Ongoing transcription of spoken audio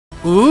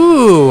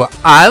Ooh,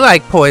 I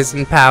like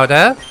poison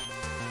powder.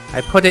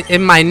 I put it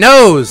in my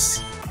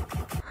nose.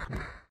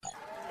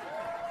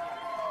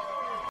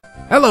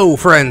 Hello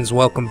friends,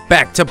 welcome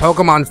back to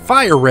Pokemon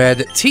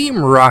FireRed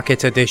Team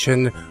Rocket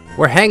Edition.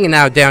 We're hanging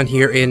out down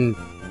here in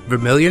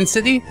Vermilion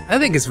City? I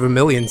think it's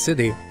Vermilion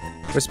City.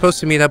 We're supposed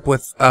to meet up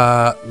with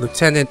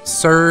Lieutenant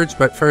Surge,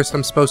 but first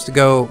I'm supposed to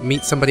go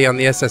meet somebody on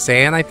the SS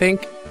Anne, I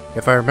think,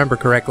 if I remember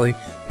correctly.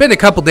 Been a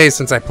couple days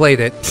since I played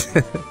it.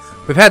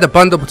 We've had a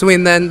bundle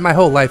between then. My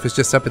whole life is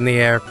just up in the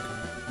air.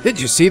 Did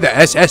you see the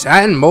SS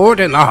Anne moored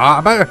in the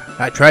harbor?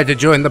 I tried to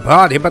join the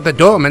party, but the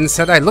doorman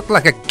said I looked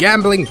like a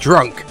gambling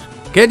drunk.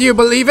 Can you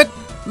believe it?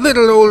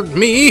 Little old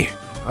me.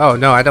 Oh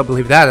no, I don't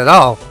believe that at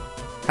all.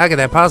 How could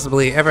that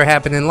possibly ever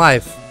happen in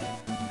life?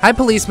 Hi,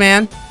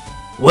 policeman.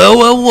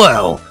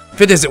 Well.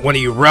 If it isn't one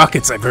of you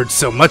rockets I've heard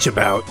so much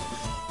about.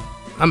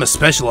 I'm a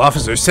special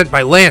officer sent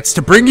by Lance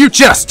to bring you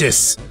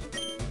justice.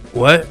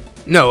 What?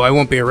 No, I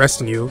won't be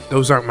arresting you.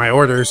 Those aren't my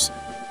orders.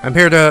 I'm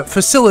here to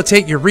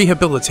facilitate your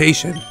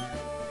rehabilitation.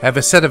 I have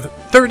a set of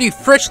 30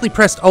 freshly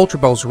pressed Ultra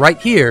Balls right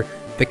here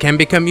that can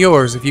become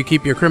yours if you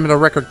keep your criminal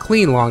record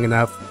clean long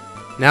enough.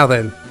 Now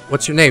then,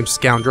 what's your name,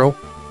 scoundrel?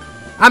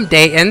 I'm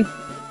Dayton.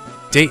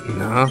 Dayton,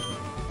 huh?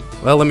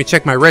 Well, let me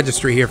check my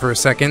registry here for a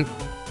second.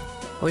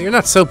 Well, you're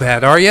not so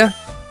bad, are ya?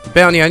 The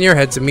bounty on your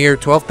head's a mere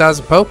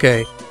 12,000 Poke.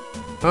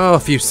 Oh, a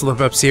few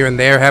slip-ups here and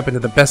there happen to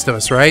the best of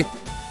us, right?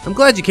 I'm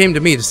glad you came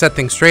to me to set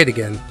things straight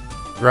again.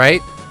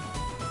 Right?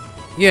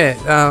 Yeah,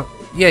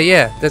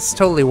 that's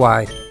totally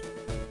why.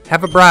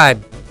 Have a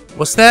bribe.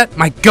 What's that?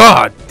 My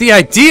God, the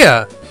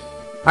idea!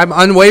 I'm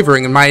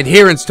unwavering in my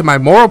adherence to my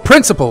moral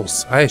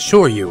principles, I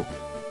assure you.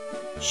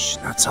 Shh,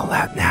 not so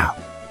loud now.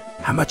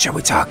 How much are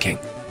we talking?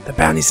 The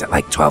bounty's at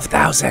like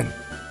 12,000.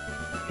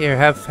 Here,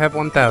 have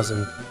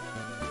 1,000.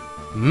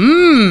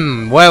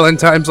 Well, in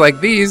times like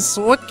these,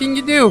 what can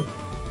you do?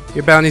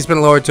 Your bounty's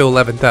been lowered to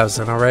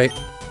 11,000, alright?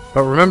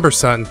 But remember,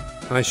 son,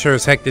 I sure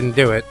as heck didn't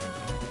do it.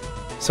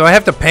 So I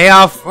have to pay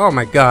off? Oh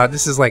my god,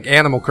 this is like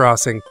Animal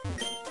Crossing.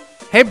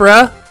 Hey,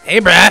 bruh. Hey,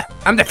 bruh.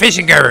 I'm the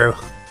fishing guru.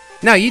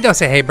 No, you don't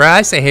say hey, bruh.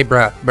 I say hey,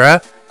 bruh.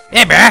 Bruh.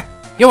 Hey, bruh.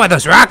 You're one of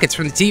those rockets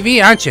from the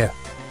TV, aren't you?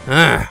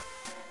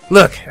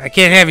 Look, I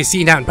can't have you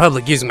seen out in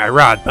public using my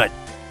rod, but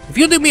if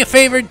you'll do me a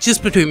favor,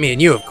 just between me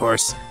and you, of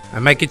course, I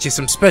might get you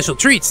some special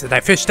treats that I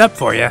fished up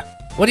for you.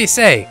 What do you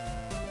say?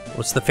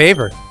 What's the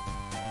favor?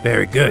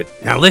 Very good.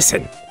 Now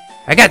listen.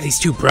 I got these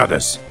two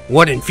brothers,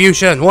 one in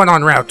Fuchsia and one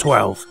on Route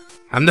 12.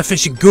 I'm the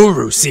fishing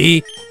guru,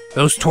 see?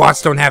 Those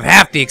twats don't have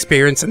half the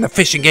experience in the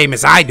fishing game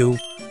as I do.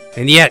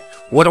 And yet,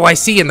 what do I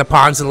see in the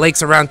ponds and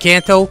lakes around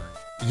Kanto?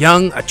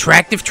 Young,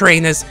 attractive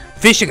trainers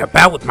fishing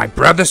about with my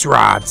brother's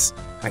rods.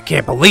 I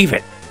can't believe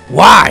it.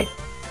 Why?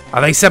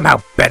 Are they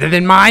somehow better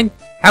than mine?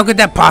 How could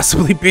that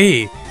possibly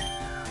be?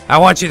 I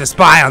want you to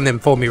spy on them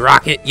for me,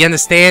 Rocket. You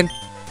understand?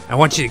 I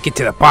want you to get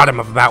to the bottom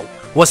of about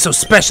what's so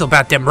special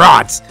about them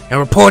rods and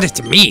report it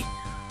to me.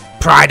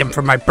 Pry them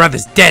from my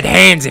brother's dead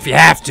hands if you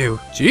have to.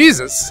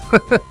 Jesus.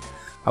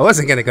 I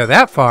wasn't gonna go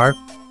that far.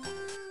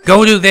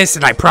 Go do this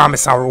and I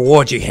promise I'll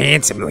reward you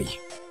handsomely.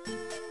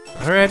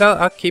 Alright,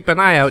 I'll keep an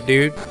eye out,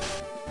 dude.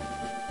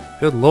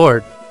 Good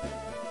lord.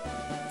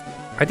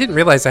 I didn't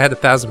realize I had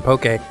 1,000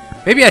 Poke.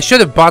 Maybe I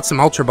should have bought some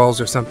Ultra Balls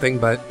or something,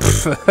 but...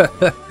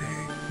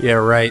 yeah,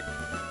 right.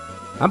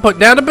 I'm putting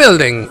down a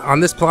building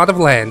on this plot of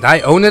land. I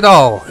own it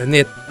all, and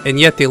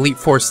yet the Elite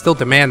Four still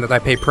demand that I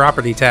pay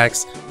property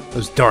tax.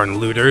 Those darn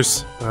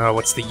looters.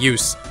 What's the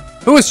use?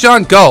 Who is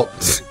John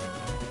Galt?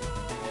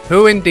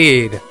 Who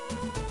indeed?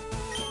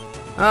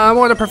 I'm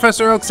one of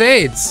Professor Oak's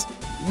aides.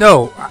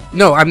 No,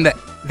 I'm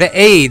the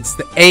aides.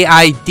 The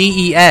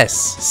AIDS.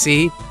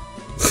 See?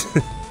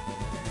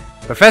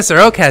 Professor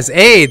Oak has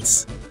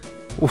AIDS.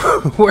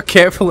 We're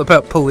careful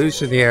about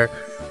pollution here.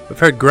 We've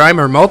heard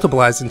Grimer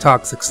multiplies in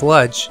toxic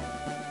sludge.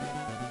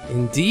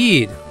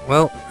 Indeed.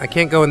 Well, I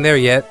can't go in there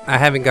yet. I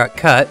haven't got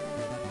cut.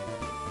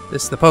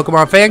 This is the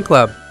Pokemon fan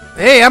club.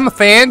 Hey, I'm a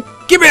fan.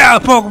 Get me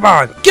out of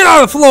Pokemon! Get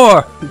on the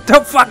floor!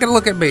 Don't fucking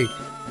look at me.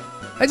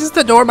 I just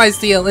adore my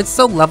seal. It's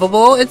so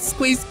lovable. It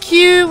squeezes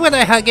cute when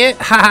I hug it.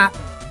 Haha.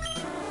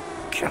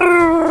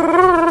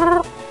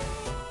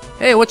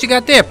 Hey, what you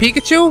got there,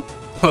 Pikachu?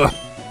 Huh.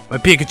 My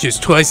Pikachu's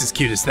twice as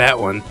cute as that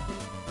one.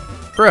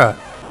 Bruh.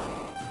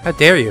 How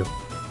dare you?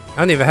 I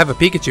don't even have a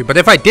Pikachu, but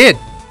if I did...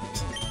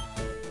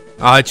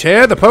 I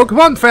chair the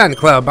Pokemon fan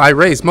club. I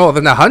raise more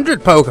than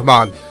 100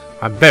 Pokemon.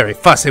 I'm very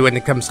fussy when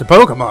it comes to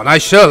Pokemon. I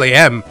surely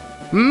am.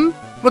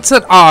 What's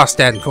that R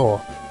stand for?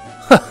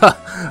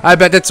 I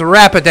bet it's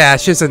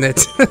Rapidash, isn't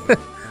it?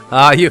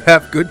 Ah, you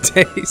have good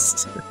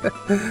taste.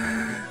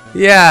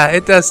 Yeah,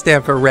 it does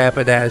stand for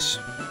Rapidash.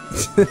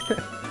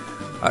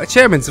 Our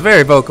chairman's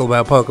very vocal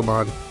about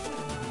Pokemon.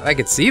 I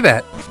could see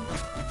that.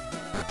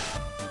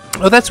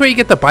 Oh, that's where you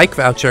get the bike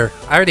voucher.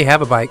 I already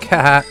have a bike.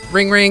 Haha.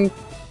 Ring ring.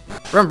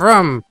 Rum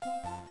rum.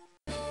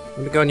 Let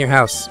me go in your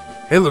house.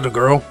 Hey, little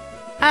girl.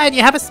 Hi, do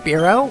you have a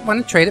Spearow?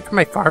 Want to trade it for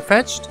my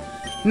Farfetch'd?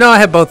 No, I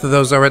have both of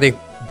those already.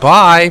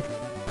 Bye.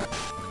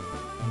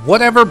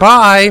 Whatever,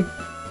 bye.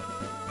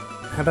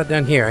 How about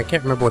down here? I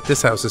can't remember what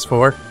this house is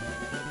for.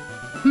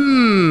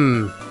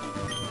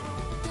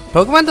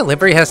 Pokemon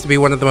delivery has to be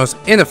one of the most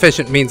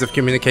inefficient means of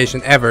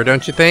communication ever,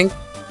 don't you think?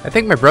 I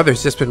think my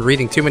brother's just been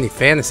reading too many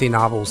fantasy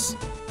novels.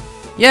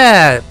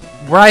 Yeah,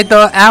 ride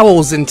the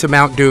owls into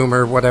Mount Doom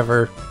or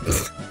whatever.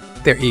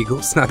 They're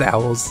eagles, not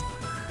owls.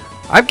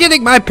 I'm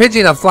getting my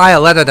Pidgey to fly a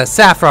letter to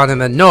Saffron in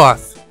the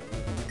north.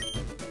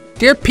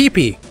 Dear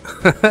Pee-Pee,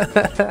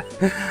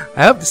 I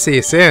hope to see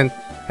you soon.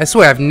 I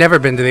swear I've never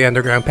been to the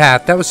underground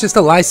path. That was just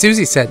a lie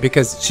Susie said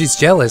because she's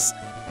jealous.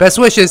 Best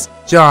wishes,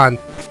 John.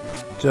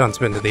 John's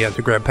been to the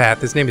underground path.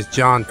 His name is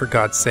John, for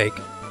God's sake.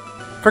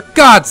 For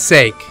God's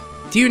sake!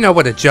 Do you know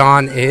what a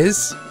John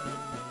is?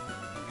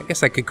 I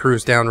guess I could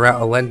cruise down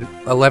Route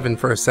 11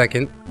 for a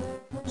second.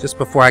 Just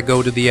before I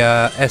go to the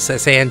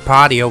SSN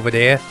party over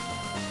there.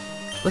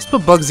 Let's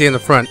put Bugsy in the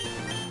front.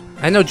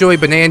 I know Joey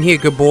Banan, he a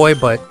good boy,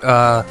 but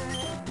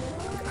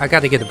I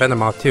gotta get a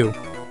Venomoth too.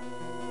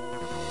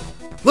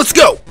 Let's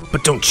go!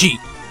 But don't cheat.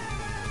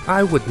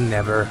 I would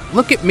never.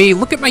 Look at me,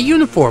 look at my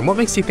uniform. What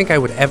makes you think I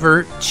would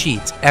ever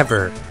cheat?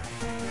 Ever.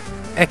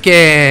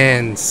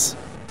 Ekans!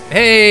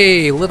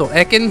 Hey, little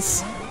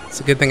Ekans. It's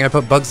a good thing I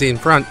put Bugsy in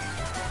front.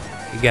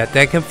 You got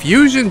that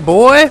confusion,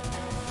 boy!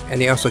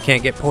 And he also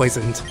can't get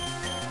poisoned.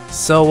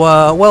 So,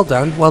 well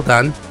done, well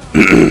done.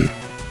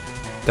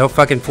 Don't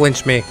fucking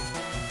flinch me.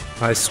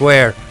 I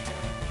swear.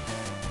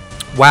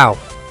 Wow.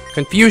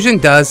 Confusion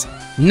does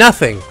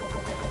nothing.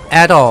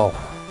 At all.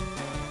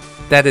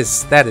 That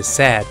is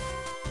sad.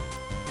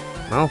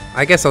 Well,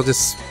 I guess I'll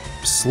just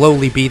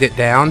slowly beat it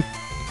down.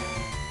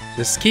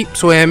 Just keep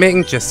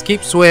swimming, just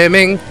keep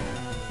swimming.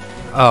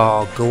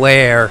 Oh,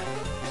 glare.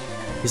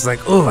 He's like,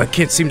 oh, I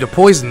can't seem to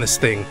poison this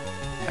thing.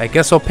 I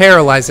guess I'll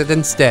paralyze it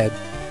instead.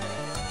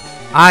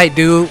 I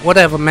do,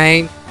 whatever,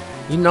 man.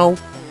 You know,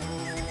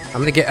 I'm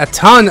gonna get a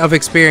ton of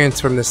experience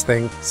from this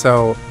thing,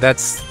 so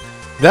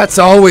that's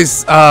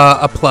always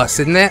a plus,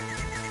 isn't it?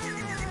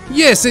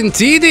 Yes,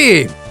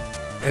 indeedy!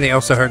 And he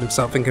also hurt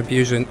himself in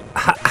confusion.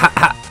 Ha ha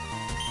ha!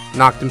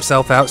 Knocked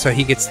himself out so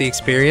he gets the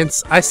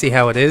experience. I see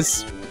how it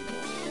is.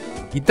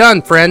 You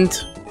done, friend?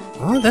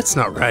 Oh, that's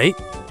not right.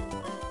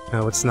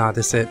 No, it's not,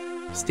 is it?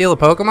 Steal a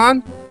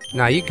Pokemon?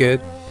 Nah, you good.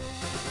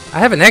 I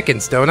have an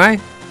Ekans, don't I?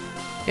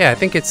 Yeah, I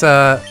think it's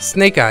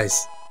Snake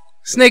Eyes.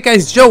 Snake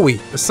Eyes Joey,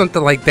 or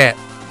something like that.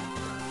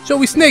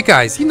 Joey Snake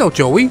Eyes, you know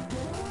Joey.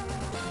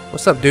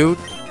 What's up, dude?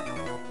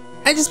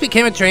 I just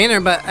became a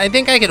trainer, but I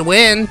think I could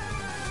win.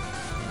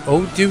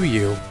 Oh, do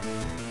you?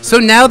 So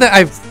now that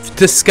I've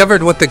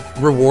discovered what the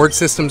reward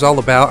system's all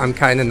about, I'm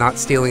kind of not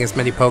stealing as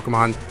many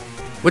Pokemon.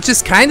 Which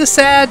is kind of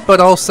sad, but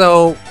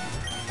also,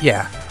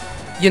 yeah,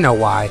 you know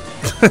why.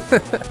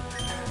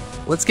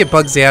 Let's get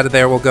Bugsy out of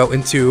there. We'll go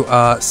into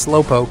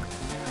Slowpoke.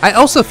 I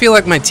also feel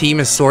like my team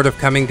is sort of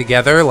coming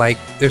together. Like,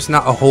 there's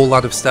not a whole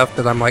lot of stuff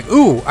that I'm like,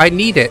 ooh, I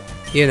need it,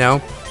 you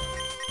know?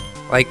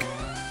 Like,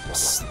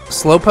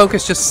 Slowpoke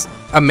is just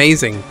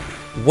amazing.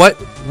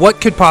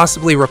 What could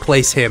possibly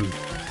replace him?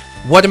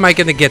 What am I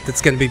gonna get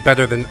that's gonna be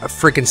better than a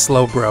freaking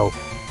Slowbro?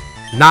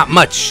 Not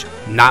much.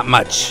 Not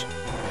much.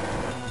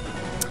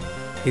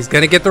 He's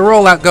gonna get the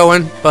rollout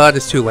going, but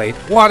it's too late.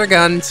 Water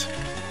guns.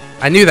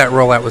 I knew that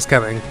rollout was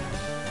coming.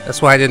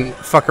 That's why I didn't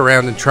fuck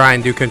around and try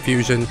and do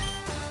confusion.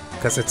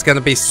 Because it's gonna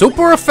be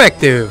super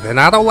effective, and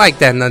I don't like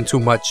that none too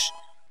much.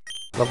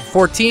 Level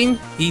 14,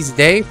 easy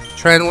day.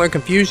 Trying to learn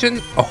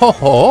confusion.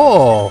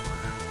 Oh,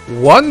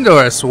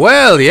 wondrous.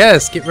 Well,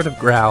 yes, get rid of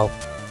Growl.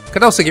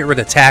 Could also get rid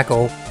of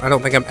Tackle. I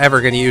don't think I'm ever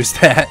going to use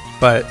that,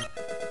 but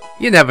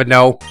you never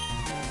know.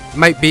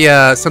 Might be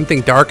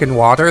something dark in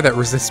water that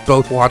resists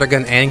both Water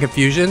Gun and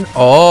Confusion.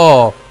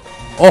 Oh!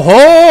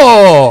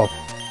 Oh-ho!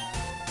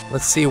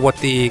 Let's see what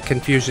the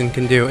Confusion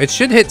can do. It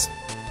should hit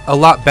a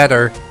lot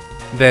better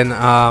than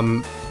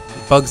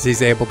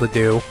Bugsy's able to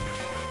do,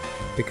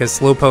 because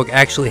Slowpoke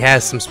actually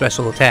has some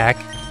special attack.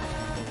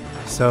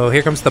 So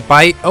here comes the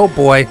bite. Oh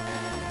boy.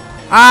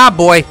 Ah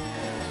boy.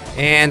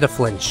 And a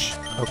flinch.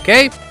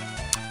 Okay.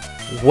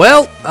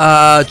 Well,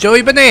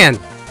 Joey Banan,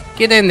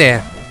 get in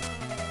there.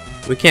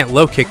 We can't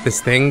low kick this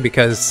thing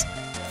because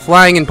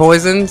flying and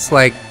poison's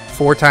like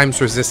 4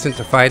 times resistant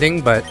to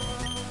fighting, but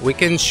we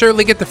can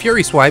surely get the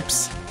Fury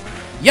Swipes.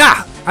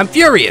 Yeah, I'm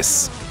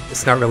furious.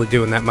 It's not really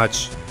doing that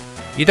much.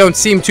 You don't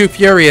seem too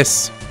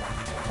furious.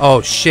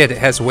 Oh shit, it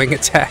has wing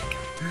attack.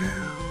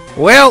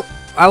 Well,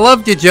 I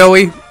loved you,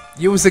 Joey.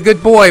 You was a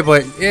good boy,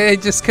 but I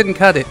just couldn't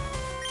cut it.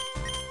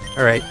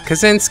 Alright,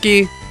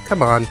 Kaczynski,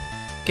 come on.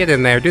 Get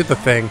in there, do the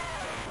thing.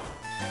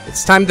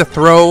 It's time to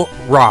throw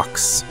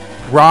rocks.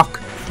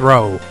 Rock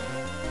throw.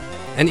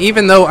 And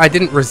even though I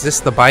didn't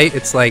resist the bite,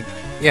 it's like,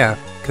 yeah,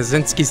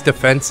 Kaczynski's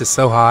defense is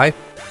so high.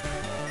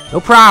 No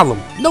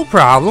problem, no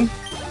problem.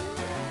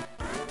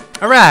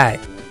 Alright.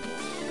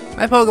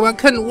 My Pokemon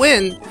couldn't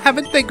win.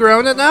 Haven't they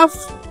grown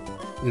enough?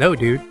 No,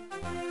 dude.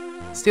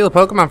 Steal a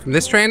Pokemon from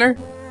this trainer?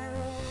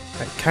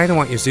 I kinda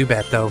want your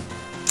Zubat, though.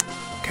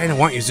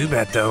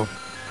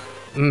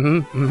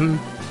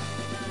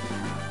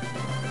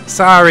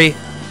 Sorry.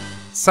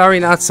 Sorry,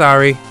 not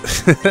sorry.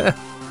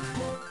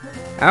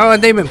 I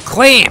want to name him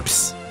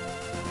Clamps!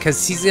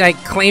 Because he's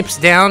like clamps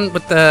down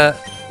with the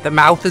the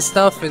mouth and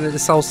stuff, and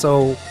it's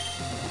also...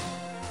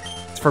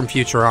 It's from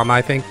Futurama,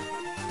 I think.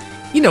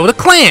 You know, the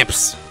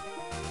clamps!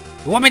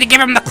 You want me to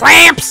give him the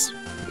clamps?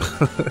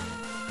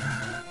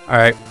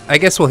 Alright, I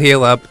guess we'll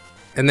heal up,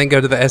 and then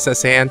go to the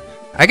SS hand.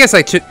 I guess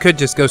I could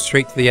just go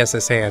straight to the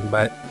SS hand,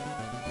 but...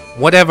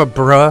 Whatever,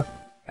 bruh.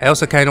 I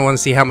also kind of want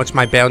to see how much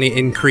my bounty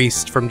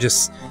increased from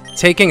just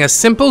taking a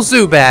simple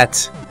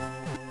Zubat.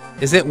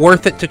 Is it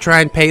worth it to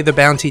try and pay the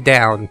bounty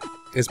down?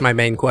 Is my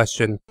main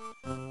question.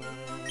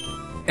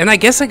 And I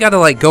guess I gotta,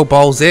 like, go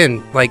balls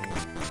in, like,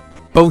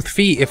 both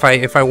feet if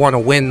I want to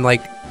win,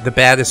 like, the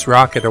baddest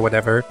rocket or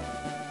whatever.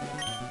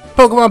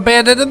 Pokemon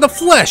Bandit in the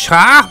flesh,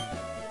 huh?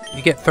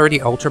 You get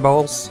 30 Ultra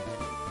Balls?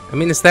 I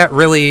mean, is that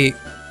really...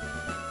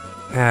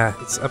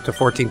 it's up to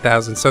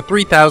 14,000, so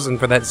 3,000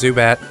 for that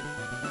Zubat.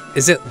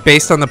 Is it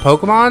based on the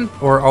Pokemon,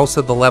 or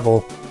also the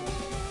level?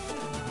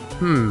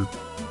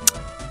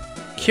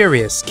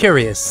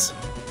 Curious.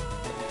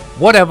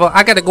 Whatever,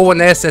 I gotta go on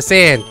the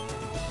SSN.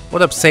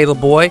 What up, Sailor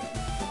Boy?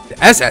 The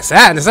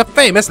SSN is a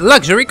famous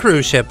luxury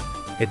cruise ship.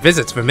 It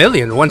visits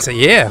Vermilion once a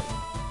year.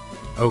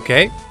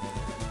 Okay.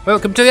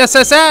 Welcome to the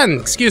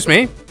SSN! Excuse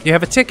me, do you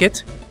have a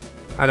ticket?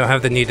 I don't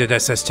have the needed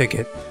SS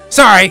ticket.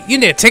 Sorry, you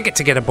need a ticket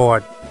to get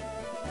aboard.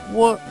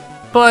 What?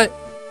 But,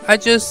 I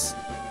just...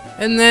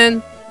 And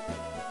then...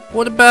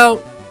 What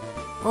about...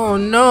 Oh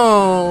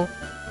no...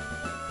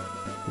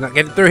 Not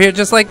getting through here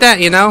just like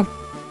that, you know?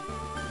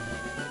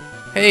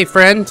 Hey,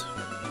 friend.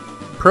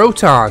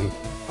 Proton.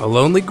 A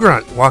lonely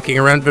grunt walking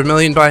around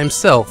Vermilion by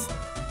himself.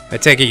 I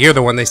take it you're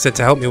the one they sent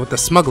to help me with the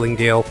smuggling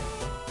deal.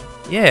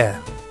 Yeah.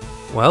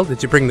 Well,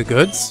 did you bring the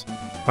goods?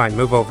 Fine,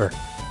 move over.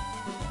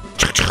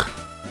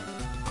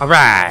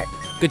 Alright.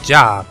 Good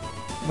job.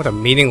 What a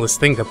meaningless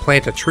thing to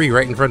plant a tree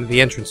right in front of the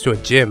entrance to a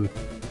gym.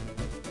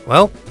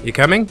 Well, you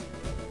coming?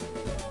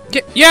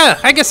 Yeah,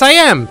 I guess I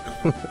am.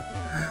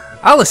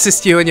 I'll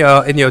assist you in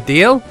your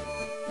deal.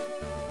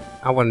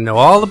 I want to know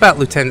all about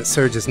Lieutenant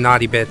Surge's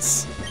naughty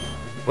bits.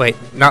 Wait,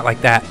 not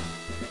like that.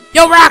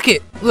 Yo,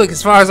 Rocket! Look,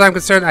 as far as I'm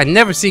concerned, I've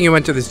never seen you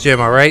enter this gym,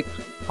 alright?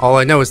 All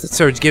I know is that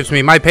Surge gives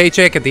me my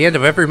paycheck at the end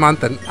of every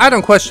month, and I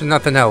don't question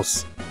nothing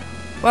else.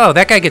 Whoa,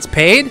 that guy gets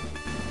paid?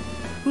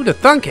 Who'd have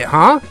thunk it,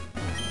 huh?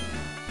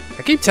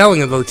 I keep telling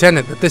the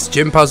Lieutenant that this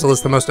gym puzzle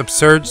is the most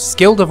absurd,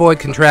 skill-devoid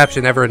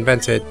contraption ever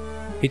invented.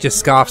 He just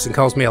scoffs and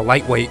calls me a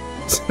lightweight.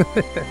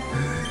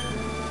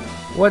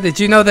 What, did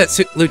you know that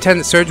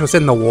Lieutenant Surge was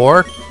in the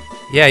war?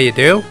 Yeah, you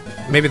do?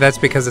 Maybe that's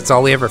because it's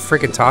all he ever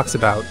freaking talks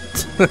about.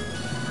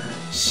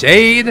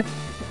 Shade!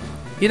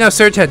 You know,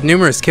 Surge had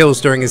numerous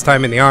kills during his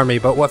time in the army,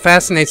 but what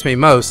fascinates me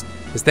most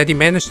is that he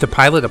managed to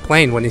pilot a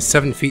plane when he's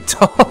 7 feet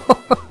tall.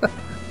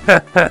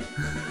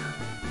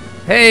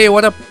 Hey,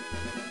 what up?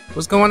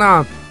 What's going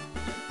on?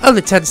 Oh,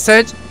 Lieutenant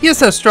Surge, you're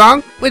so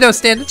strong, we don't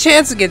stand a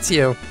chance against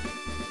you.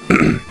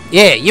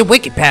 Yeah, you're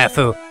wicked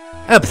powerful.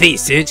 Oh,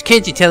 please, Surge,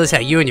 can't you tell us how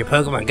you and your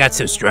Pokemon got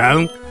so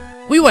strong?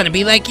 We want to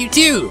be like you,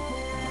 too.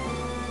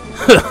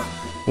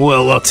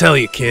 Well, I'll tell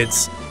you,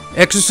 kids.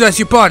 Exercise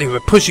your body by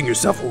pushing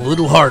yourself a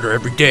little harder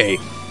every day.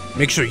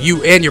 Make sure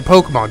you and your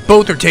Pokemon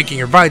both are taking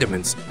your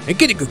vitamins and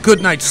getting a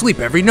good night's sleep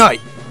every night.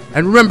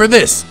 And remember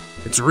this,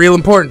 it's real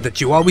important that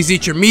you always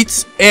eat your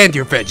meats and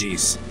your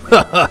veggies.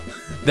 Haha,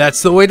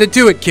 that's the way to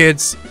do it,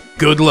 kids.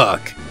 Good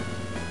luck.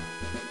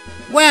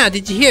 Wow,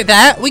 did you hear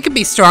that? We can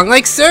be strong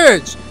like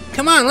Surge.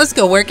 Come on, let's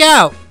go work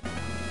out.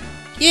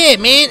 Yeah,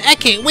 man, I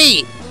can't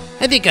wait.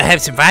 I think I'll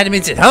have some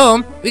vitamins at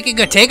home. We can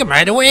go take them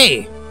right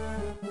away.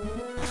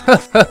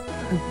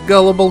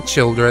 Gullible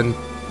children.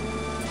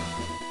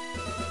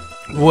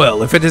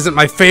 Well, if it isn't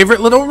my favorite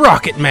little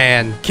rocket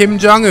man, Kim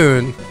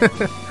Jong-un.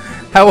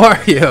 How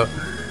are you?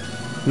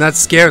 Not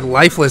scared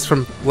lifeless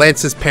from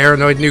Lance's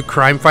paranoid new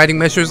crime-fighting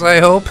measures, I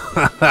hope?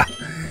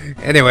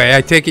 Anyway,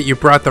 I take it you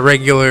brought the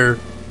regular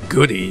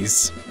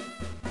goodies.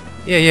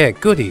 Yeah,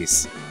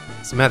 goodies.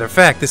 As a matter of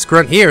fact, this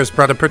grunt here has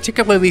brought a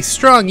particularly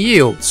strong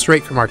yield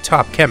straight from our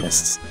top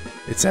chemists.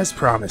 It's as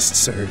promised,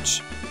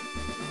 Surge.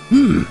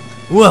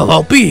 Well,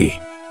 I'll be.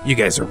 You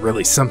guys are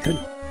really something.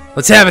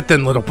 Let's have it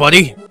then, little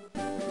buddy.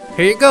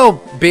 Here you go,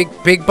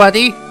 big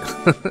buddy.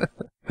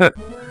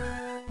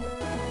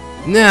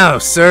 Now,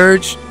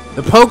 Surge,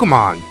 the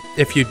Pokemon,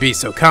 if you'd be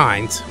so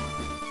kind.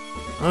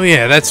 Oh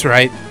yeah, that's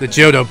right, the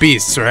Johto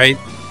beasts, right?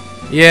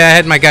 Yeah, I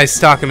had my guys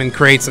stock them in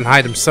crates and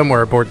hide them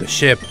somewhere aboard the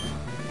ship.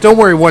 Don't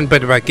worry one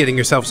bit about getting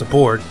yourselves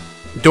aboard.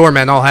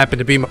 Doormen all happen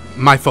to be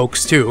my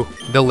folks too.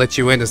 They'll let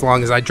you in as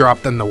long as I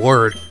drop them the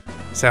word.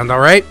 Sound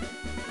alright?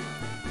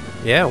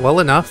 Yeah, well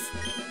enough.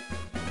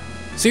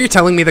 So you're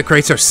telling me the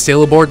crates are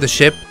still aboard the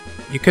ship?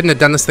 You couldn't have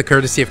done us the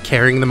courtesy of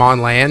carrying them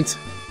on land?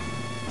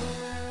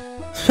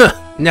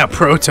 Now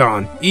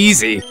Proton,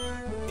 easy.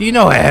 Do you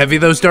know how heavy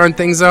those darn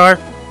things are?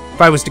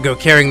 If I was to go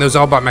carrying those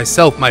all by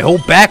myself, my whole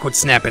back would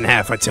snap in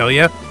half, I tell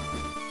ya.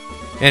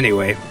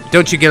 Anyway,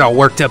 don't you get all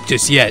worked up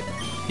just yet.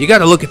 You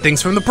gotta look at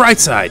things from the bright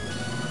side.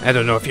 I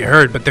don't know if you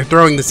heard, but they're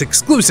throwing this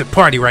exclusive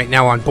party right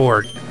now on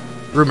board.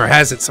 Rumor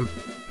has it some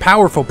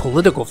powerful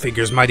political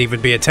figures might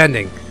even be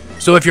attending.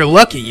 So if you're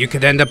lucky, you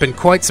could end up in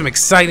quite some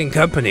exciting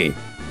company.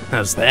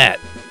 How's that?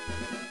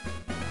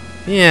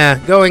 Yeah,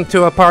 going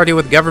to a party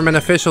with government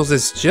officials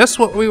is just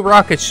what we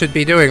Rockets should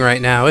be doing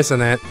right now,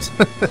 isn't it?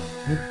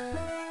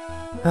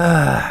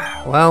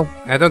 Well,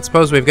 I don't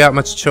suppose we've got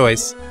much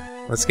choice.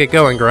 Let's get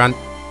going, Grunt.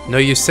 No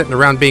use sitting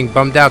around being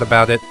bummed out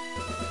about it.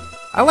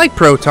 I like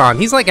Proton.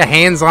 He's like a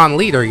hands-on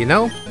leader, you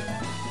know?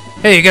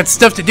 Hey, you got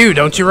stuff to do,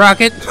 don't you,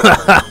 Rocket?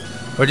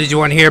 Or did you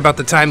want to hear about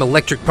the time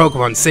electric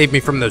Pokemon saved me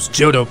from those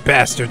Johto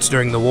bastards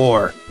during the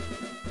war?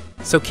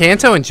 So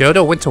Kanto and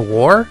Johto went to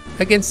war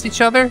against each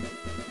other?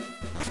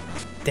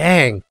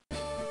 Dang.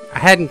 I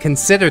hadn't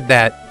considered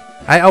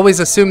that. I always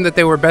assumed that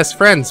they were best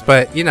friends,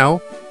 but, you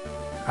know,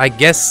 I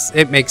guess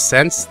it makes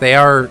sense. They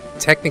are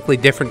technically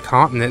different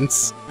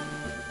continents.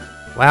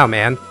 Wow,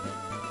 man.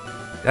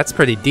 That's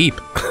pretty deep.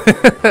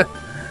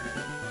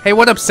 Hey,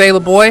 what up, Sailor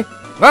Boy?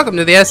 Welcome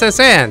to the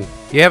SSN.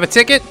 You have a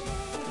ticket?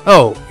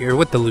 Oh, you're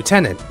with the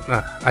lieutenant.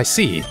 I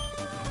see.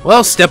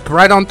 Well, step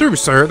right on through,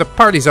 sir. The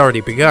party's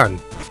already begun.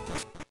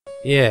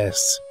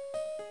 Yes.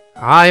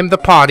 I'm the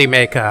party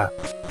maker.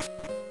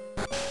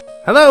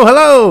 Hello,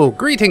 hello!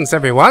 Greetings,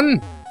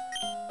 everyone!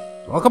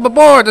 Welcome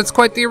aboard! It's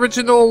quite the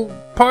original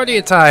party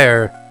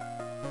attire.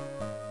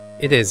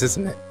 It is,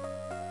 isn't it?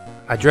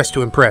 I dress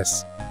to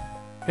impress.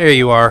 Here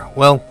you are.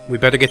 Well, we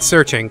better get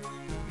searching.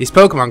 These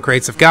Pokemon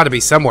crates have got to be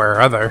somewhere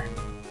or other.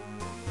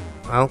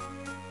 Well,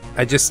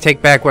 I just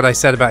take back what I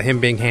said about him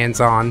being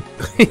hands-on.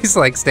 He's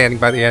like standing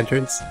by the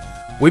entrance.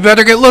 We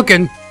better get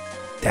looking!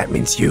 That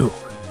means you.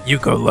 You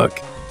go look.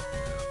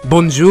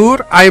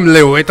 Bonjour, I'm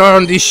the waiter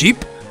on the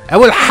ship. I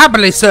will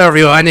happily serve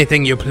you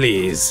anything you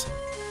please.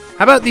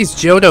 How about these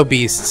Johto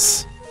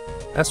beasts?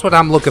 That's what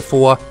I'm looking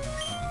for.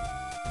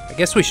 I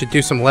guess we should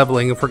do some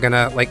leveling if we're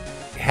gonna, like,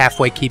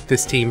 halfway keep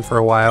this team for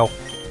a while.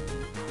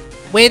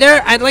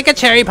 Waiter, I'd like a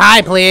cherry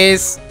pie,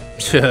 please.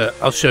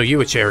 I'll show you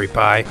a cherry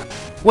pie.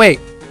 Wait,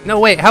 no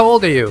wait, how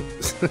old are you?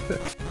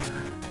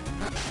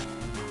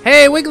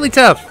 Hey,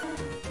 Wigglytuff!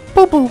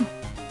 Boop boop!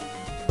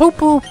 Boop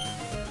boop!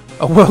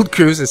 A world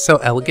cruise is so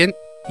elegant,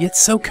 yet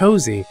so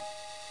cozy.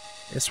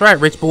 That's right,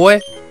 rich boy.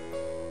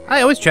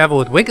 I always travel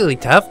with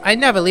Wigglytuff. I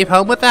never leave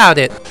home without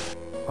it.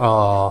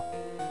 Aw,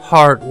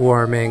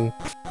 heartwarming.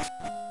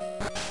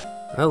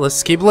 Well,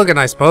 let's keep looking,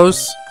 I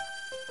suppose.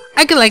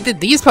 I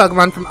collected these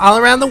Pokemon from all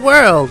around the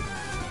world.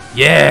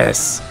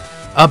 Yes!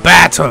 A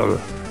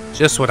battle!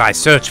 Just what I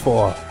search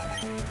for.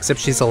 Except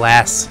she's a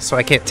lass, so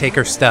I can't take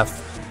her stuff.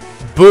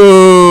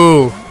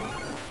 Boo!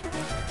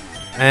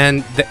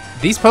 And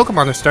these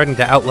Pokemon are starting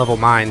to outlevel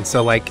mine,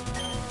 so like,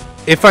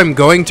 if I'm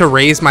going to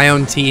raise my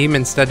own team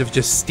instead of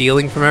just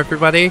stealing from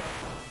everybody,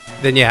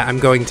 then yeah, I'm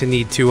going to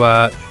need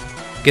to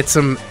get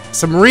some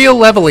real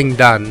leveling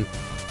done.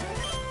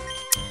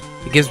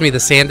 It gives me the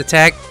sand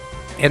attack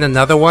and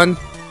another one.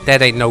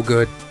 That ain't no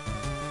good.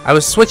 I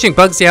was switching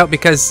Bugsy out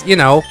because, you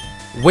know,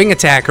 wing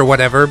attack or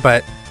whatever,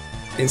 but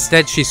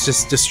instead she's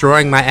just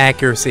destroying my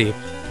accuracy.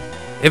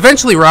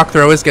 Eventually Rock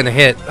Throw is gonna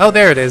hit. Oh,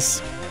 there it is.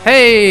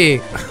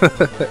 Hey!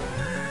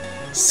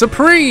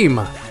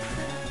 Supreme!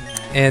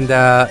 And,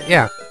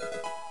 yeah.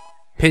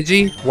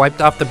 Pidgey wiped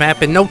off the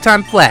map in no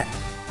time flat.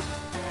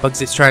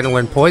 Bugsy's trying to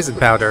learn Poison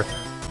Powder.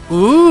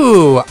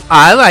 Ooh,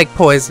 I like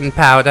Poison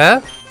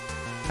Powder.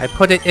 I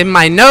put it in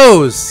my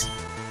nose.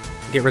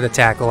 Get rid of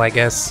Tackle, I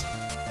guess.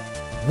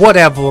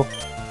 Whatever.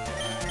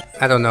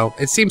 I don't know.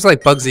 It seems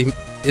like Bugsy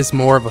is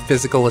more of a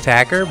physical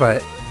attacker,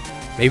 but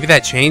maybe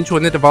that changed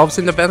when it evolves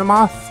into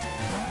Venomoth?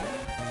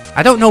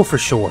 I don't know for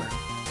sure.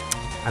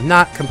 I'm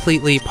not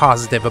completely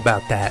positive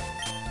about that.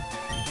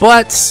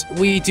 But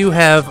we do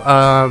have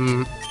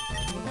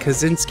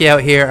Kaczynski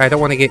out here. I don't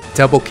want to get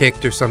double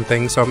kicked or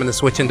something, so I'm going to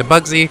switch into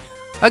Bugsy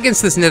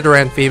against this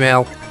Nidoran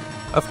female.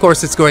 Of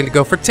course, it's going to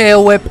go for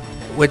Tail Whip,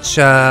 which,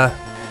 I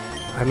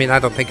mean, I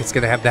don't think it's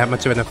going to have that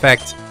much of an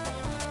effect.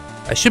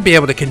 I should be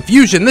able to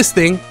Confusion this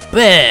thing.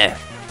 Bleh!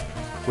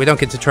 We don't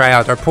get to try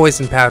out our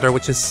Poison Powder,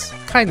 which is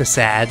kind of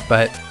sad,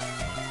 but...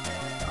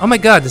 Oh my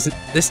god, does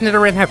this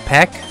Nidoran have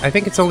Peck? I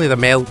think it's only the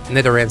male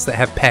Nidorans that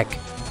have Peck.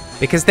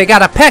 Because they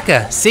got a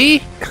P.E.K.K.A,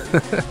 see?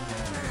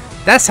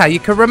 That's how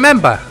you can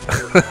remember.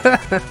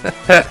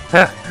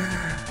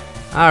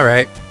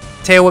 Alright.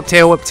 Tail Whip,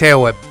 Tail Whip,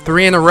 Tail Whip.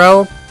 3 in a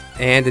row,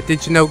 and it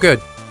did you no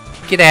good.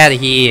 Get out of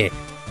here.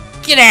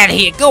 Get out of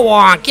here. Go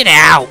on. Get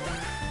out.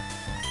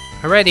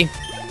 Alrighty.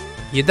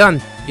 You're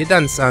done. You're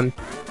done, son.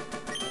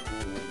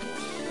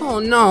 Oh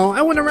no,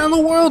 I went around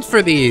the world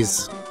for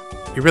these.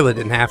 You really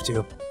didn't have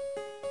to.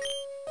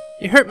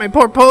 You hurt my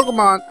poor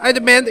Pokemon. I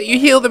demand that you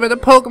heal them at a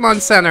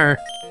Pokemon Center.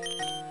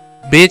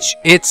 Bitch,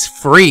 it's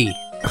free.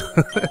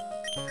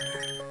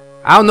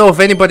 I don't know if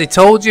anybody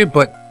told you,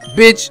 but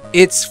bitch,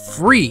 it's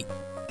free.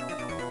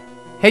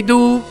 Hey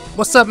dude,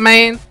 what's up,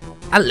 man?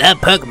 I love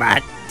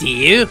Pokemon. Do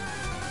you?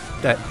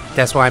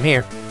 That's why I'm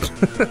here.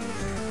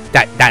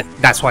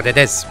 That's what it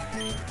is.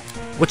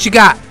 What you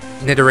got,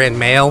 Nidoran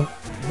male?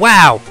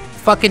 Wow,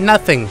 fucking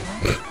nothing.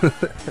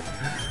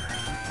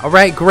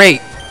 Alright,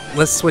 great.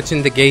 Let's switch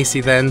into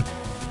Gacy then.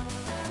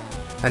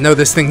 I know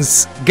this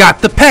thing's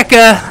got the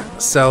P.E.K.K.A,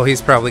 so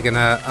he's probably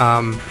gonna,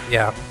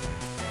 yeah,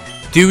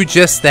 do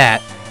just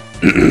that.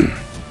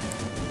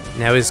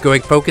 Now he's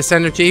going focus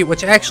energy,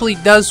 which actually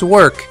does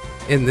work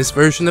in this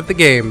version of the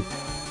game.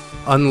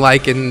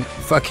 Unlike in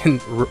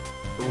fucking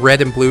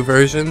red and blue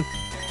version,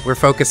 where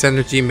focus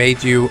energy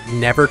made you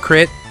never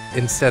crit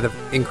instead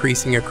of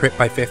increasing your crit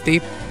by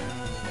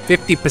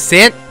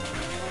 50%.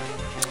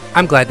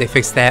 I'm glad they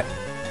fixed that.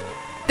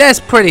 That's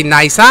pretty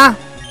nice, huh?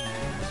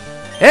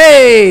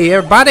 Hey,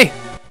 everybody!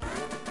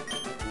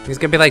 He's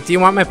gonna be like, do you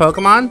want my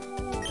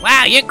Pokemon?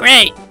 Wow, you're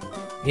great.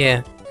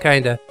 Yeah,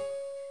 kinda.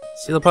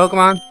 Steal a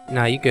Pokemon?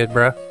 Nah, you good,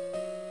 bro.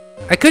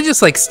 I could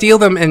just, like, steal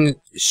them and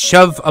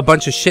shove a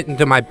bunch of shit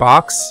into my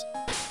box.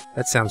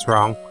 That sounds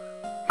wrong.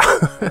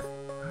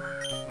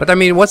 But I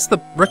mean, what's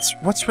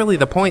really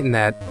the point in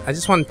that? I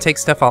just want to take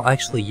stuff I'll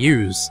actually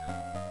use.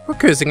 We're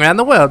cruising around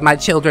the world, my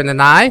children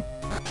and I.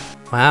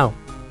 Wow.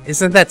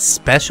 Isn't that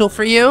special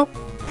for you?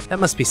 That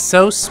must be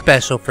so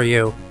special for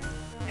you.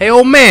 Hey,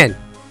 old man!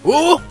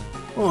 Oh!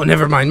 Oh,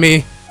 never mind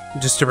me.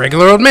 I'm just a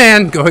regular old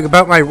man, going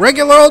about my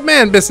regular old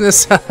man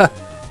business.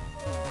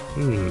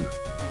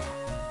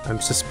 I'm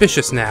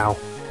suspicious now.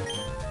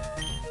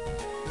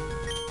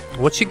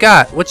 What you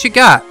got? What you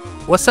got?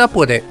 What's up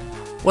with it?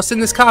 What's in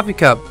this coffee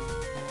cup?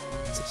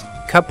 It's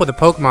a cup with a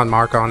Pokemon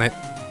mark on it.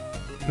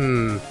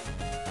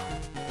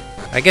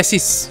 I guess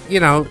he's, you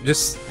know,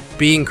 just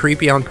being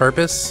creepy on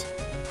purpose.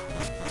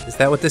 Is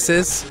that what this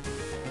is?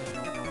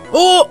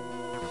 Oh!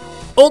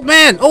 Old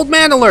man! Old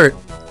man alert!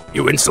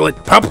 You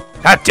insolent pup!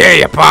 How dare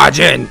you barge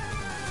in?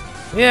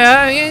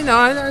 Yeah, you know,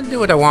 I do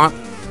what I want.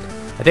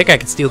 I think I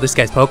can steal this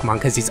guy's Pokemon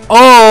because he's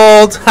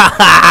old!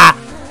 Haha!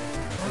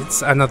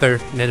 It's another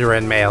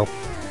Nidoran male.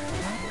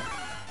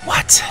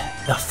 What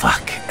the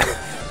fuck?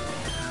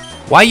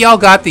 Why y'all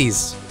got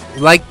these?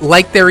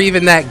 Like they're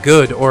even that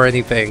good or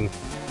anything.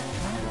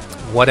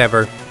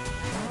 Whatever.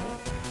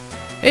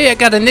 Hey, I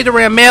got a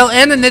Nidoran male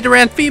and a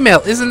Nidoran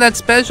female. Isn't that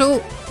special?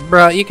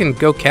 Bruh, you can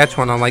go catch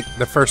one on, like,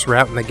 the first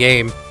route in the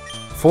game.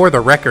 For the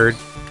record.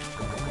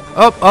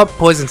 Oh,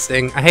 Poison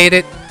Sting. I hate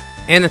it.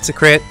 And it's a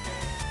crit.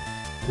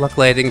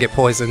 Luckily, I didn't get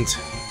poisoned.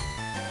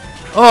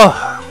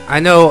 Oh, I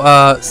know,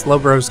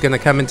 Slowbro's gonna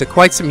come into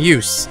quite some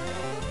use.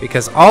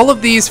 Because all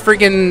of these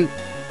friggin',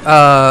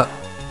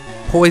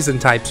 poison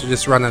types are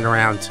just running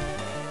around.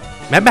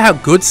 Remember how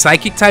good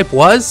Psychic type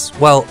was?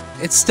 Well,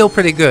 it's still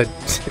pretty good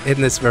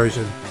in this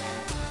version.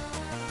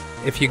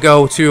 If you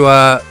go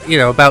to, you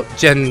know, about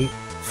Gen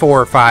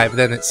 4 or 5,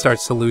 then it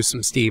starts to lose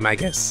some steam, I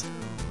guess.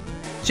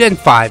 Gen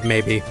 5,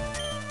 maybe.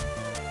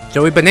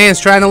 Joey Banana's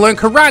trying to learn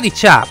Karate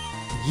Chop.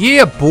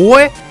 Yeah,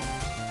 boy!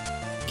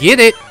 Get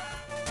it!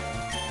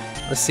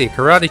 Let's see,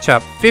 Karate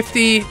Chop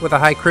 50 with a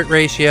high crit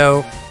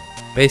ratio,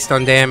 based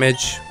on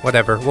damage,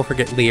 whatever, we'll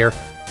forget Leer.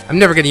 I'm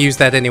never gonna use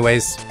that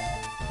anyways.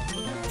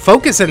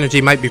 Focus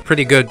energy might be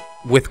pretty good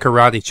with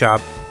Karate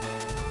Chop.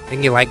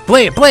 And you're like,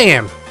 blam,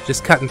 blam!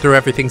 Just cutting through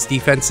everything's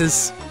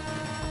defenses.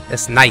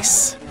 That's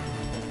nice.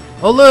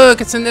 Oh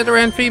look, it's a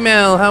Nidoran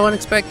female, how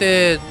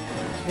unexpected!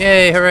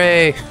 Yay,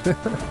 hooray!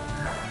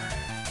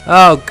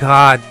 Oh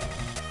god.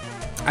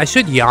 I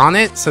should yawn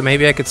it, so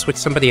maybe I could switch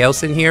somebody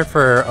else in here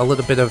for a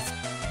little bit of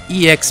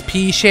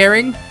EXP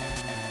sharing?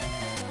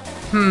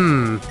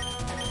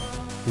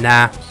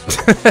 Nah.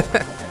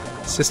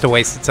 It's just a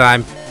waste of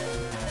time.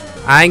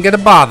 I ain't gonna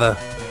bother.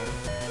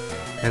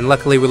 And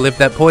luckily we lived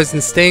that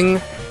Poison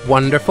Sting.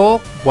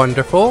 Wonderful,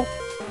 wonderful.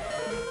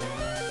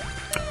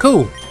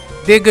 Cool.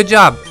 Did a good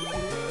job.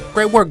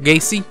 Great work,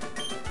 Gacy.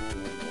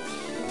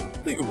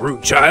 You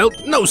rude child.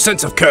 No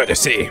sense of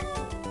courtesy.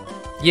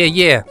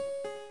 Yeah.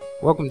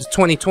 Welcome to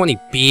 2020,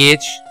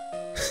 bitch.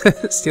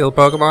 Steal a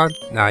Pokemon?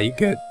 Nah, you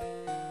good.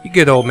 You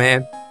good, old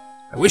man.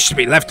 I wish to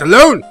be left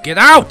alone. Get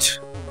out!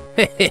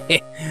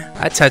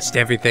 I touched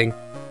everything.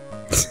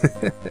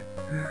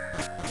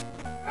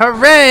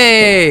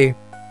 Hooray!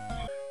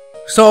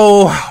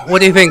 So, what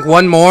do you think?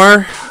 One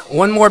more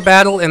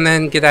battle and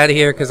then get out of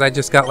here because I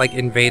just got, like,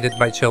 invaded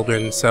by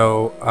children,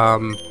 so,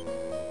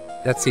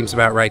 that seems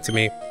about right to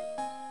me.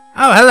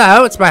 Oh,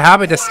 hello, it's my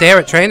hobby to stare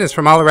at trainers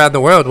from all around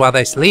the world while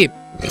they sleep.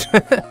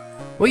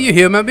 Will you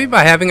humor me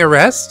by having a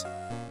rest?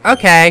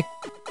 Okay.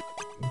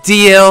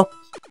 Deal.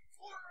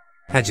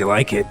 How'd you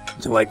like it?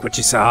 Did you like what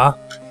you saw?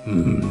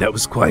 That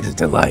was quite a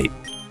delight.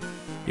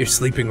 Your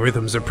sleeping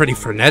rhythms are pretty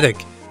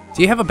frenetic.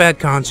 Do you have a bad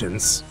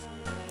conscience?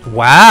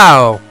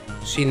 Wow.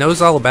 She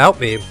knows all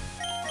about me.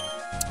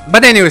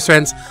 But anyways,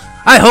 friends,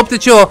 I hope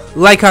that you'll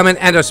like, comment,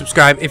 and or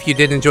subscribe if you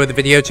did enjoy the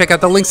video. Check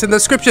out the links in the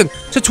description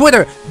to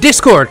Twitter,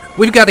 Discord.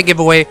 We've got a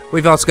giveaway.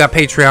 We've also got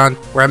Patreon,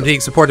 where I'm being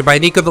supported by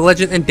Nico the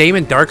Legend and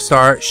Damon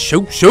Darkstar.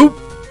 Shoot.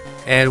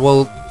 And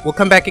we'll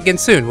come back again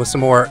soon with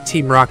some more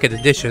Team Rocket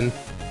Edition.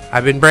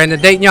 I've been Brandon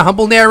Dayton, your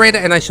humble narrator,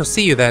 and I shall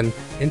see you then.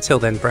 Until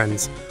then,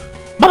 friends.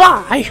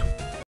 Bye-bye!